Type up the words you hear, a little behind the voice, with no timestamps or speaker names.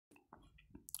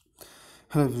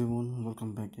Hello everyone,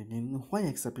 welcome back again. Why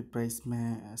XRP price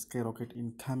may skyrocket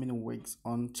in coming weeks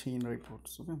on chain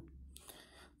reports? Okay,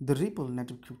 the Ripple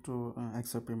native crypto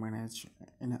XRP managed,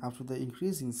 and after the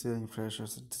increase in selling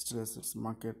pressures, digital assets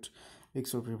market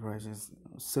XRP prices,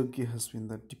 surge has been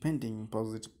the depending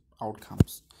positive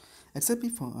outcomes.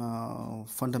 XRP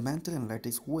fundamental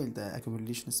analytics will the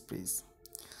accumulation space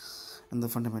and the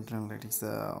fundamental analytics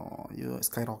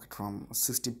skyrocket from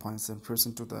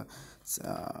 60.7% to the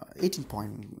 18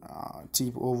 point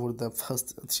tip over the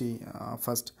first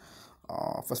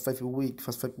 5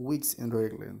 weeks in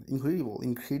regular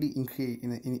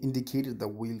indicated the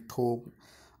will top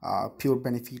pure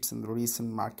benefits and the recent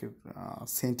market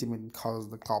sentiment caused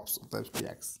the collapse of the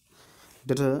SPX.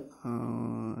 Data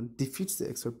defeats the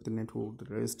expert the network the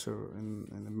register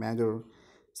and the major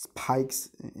spikes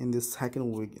in the second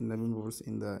week in the members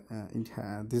in the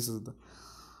this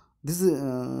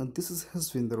has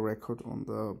been the record on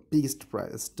the biggest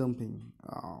price dumping.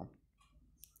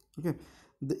 Okay,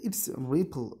 it's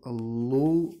ripple a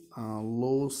low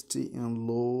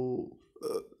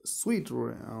sweet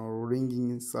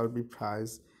ringing survey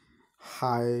price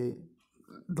high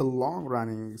the long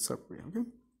running survey. Okay,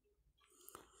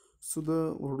 so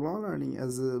the long running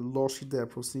as a loss sheet, they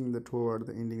approaching the toward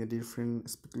the ending. The different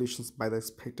speculations by the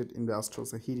expected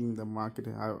investors are hitting the market.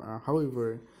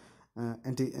 However,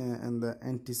 and the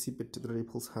anticipated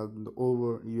ripples have been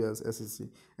over U.S. SEC.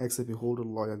 XRP holder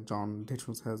lawyer John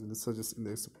Dayton has been suggested in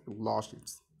the expected loss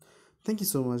sheets. Thank you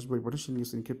so much for your potential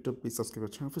news in crypto. Please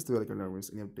subscribe to our channel for the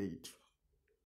any update.